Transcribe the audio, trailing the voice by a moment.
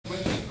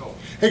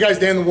Hey guys,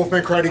 Dan the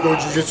Wolfman Karate Go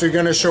Jiu-Jitsu.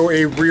 Going to show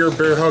a rear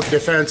bear hug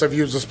defense. I've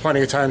used this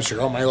plenty of times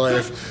throughout my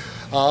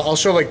life. I'll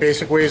show like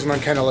basic ways and then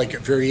kind of like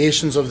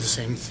variations of the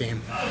same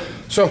theme.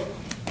 So,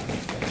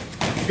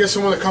 you get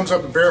someone that comes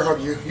up and bear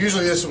hug you.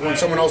 Usually this is when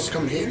someone else is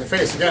coming to hit you in the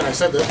face. Again, I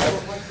said that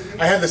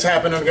I had this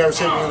happen and a guy was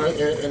hitting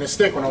me in a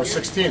stick when I was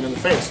 16 in the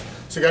face.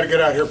 So you got to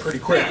get out here pretty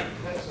quick.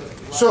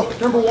 So,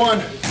 number one,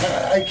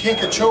 I can't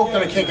get choked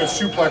and I can't get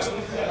suplexed.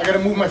 I got to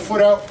move my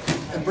foot out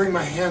and bring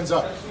my hands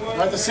up.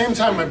 Now, at the same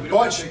time, my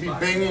butt should be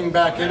banging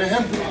back into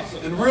him.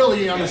 And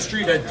really, on the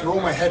street, I'd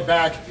throw my head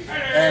back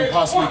and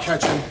possibly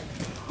catch him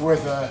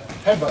with a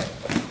headbutt.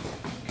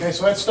 Okay,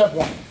 so that's step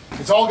one.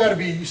 It's all got to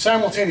be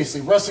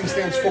simultaneously. Wrestling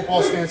stance,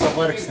 football stance,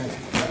 athletic stance.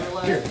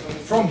 Here.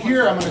 From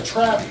here, I'm going to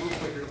trap,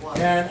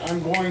 and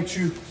I'm going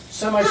to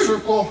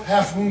semicircle,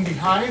 half moon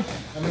behind.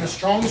 I'm in a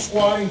strong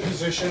squatting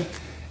position,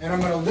 and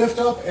I'm going to lift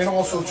up and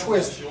also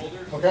twist.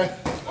 Okay?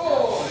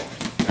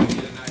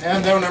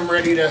 And then I'm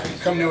ready to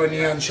come to a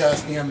knee on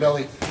chest, knee on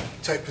belly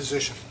type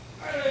position.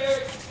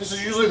 This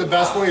is usually the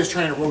best way, is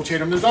trying to rotate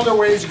them. There's other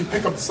ways. You can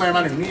pick up the slam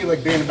on your knee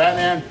like being a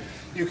Batman.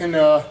 You can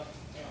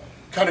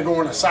kind of go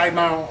in a side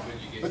mount.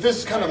 But this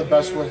is kind of the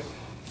best way.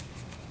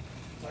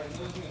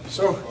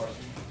 So,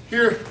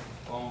 here,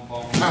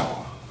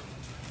 out.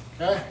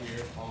 Okay?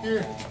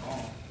 Here,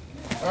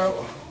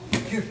 out,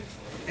 here,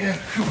 and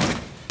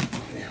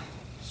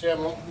see,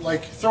 I'm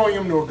like throwing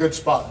him to a good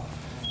spot.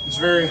 It's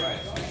very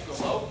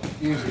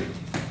easy.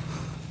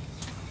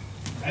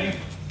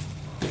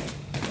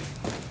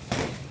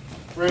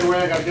 Right away,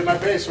 I gotta get my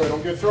base so I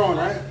don't get thrown,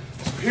 right?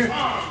 So here.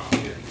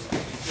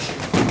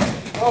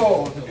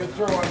 Oh, the good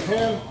throw on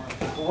him.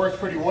 It worked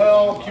pretty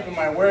well, keeping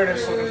my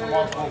awareness, looking for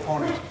multiple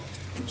opponents.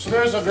 So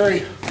there's a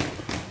very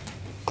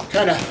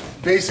kind of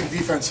basic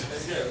defense.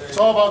 It's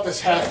all about this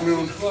half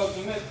moon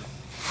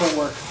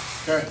footwork.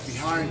 Okay,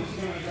 behind.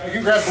 You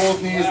can grab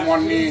both knees,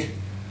 one knee.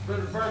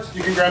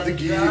 You can grab the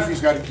gi if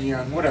he's got a gi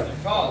on, whatever.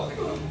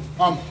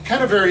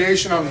 Kind of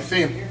variation on the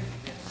theme.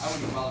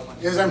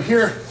 As I'm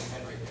here,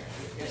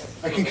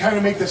 I can kind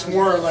of make this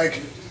more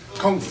like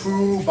Kung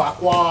Fu,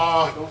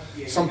 Bakwa,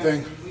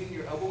 something.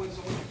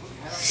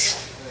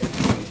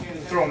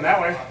 Throw them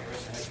that way.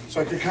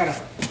 So I could kind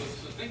of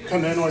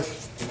come in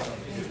with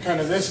kind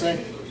of this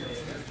thing.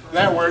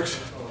 That works.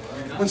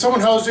 When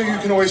someone holds you, you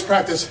can always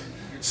practice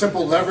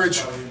simple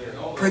leverage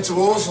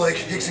principles like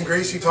Hicks and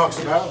Gracie talks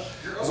about.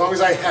 As long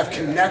as I have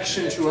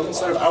connection to him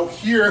instead of out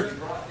here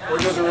where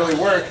it doesn't really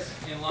work.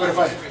 But if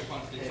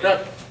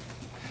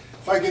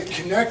I get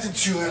connected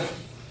to him,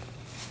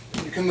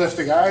 you can lift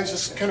the guy. It's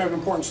just kind of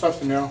important stuff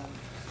to know.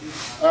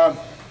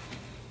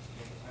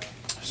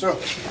 So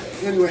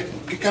anyway,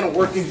 get kind of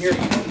working here,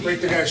 break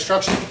the guy's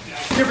structure.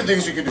 Different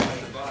things you can do.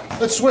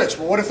 Let's switch.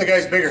 Well, what if the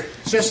guy's bigger?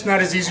 It's just not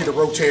as easy to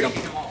rotate him.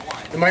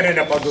 It might end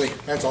up ugly,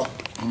 that's all.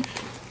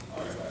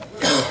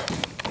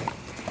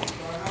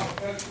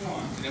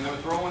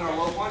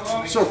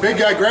 So big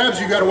guy grabs,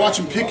 you got to watch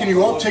him picking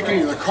you up, taking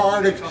you to the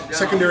car, to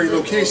secondary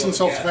location,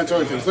 self-defense,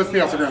 other things. Lift me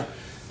off the ground.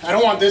 I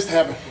don't want this to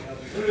happen.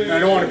 And I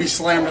don't want to be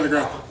slammed to the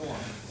ground.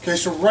 Okay,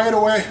 so right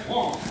away,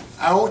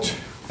 out,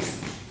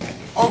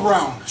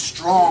 around,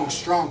 strong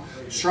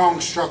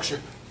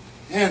structure.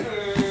 And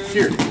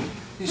here,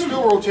 he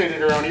still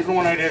rotated around even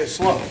when I did it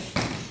slow.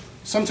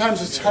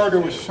 Sometimes it's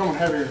harder with someone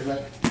heavier,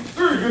 but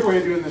very good way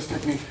of doing this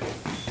technique.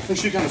 Make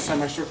sure you kind of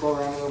semi-circle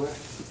around a little bit.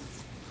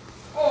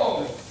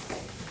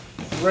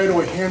 Right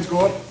away, hands go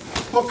up,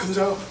 hook comes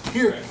out,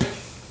 here.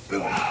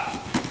 Boom.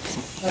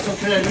 That's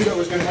okay, I knew that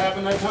was going to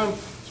happen that time,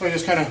 so I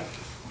just kind of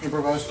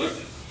improvised.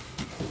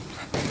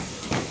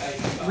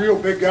 Real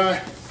big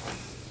guy.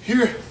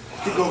 Here,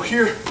 you go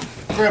here,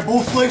 grab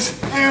both legs,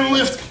 and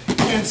lift,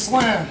 and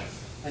slam.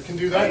 I can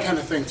do that kind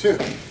of thing too,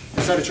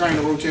 instead of trying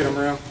to rotate them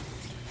around.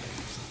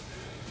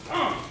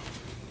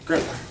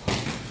 Grip.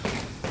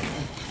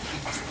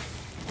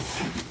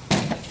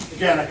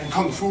 Again, I can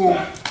Kung Fu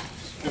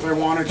if I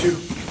wanted to.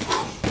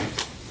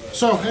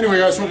 So anyway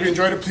guys, hope you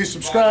enjoyed it. Please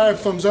subscribe,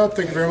 thumbs up,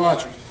 thank you very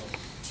much.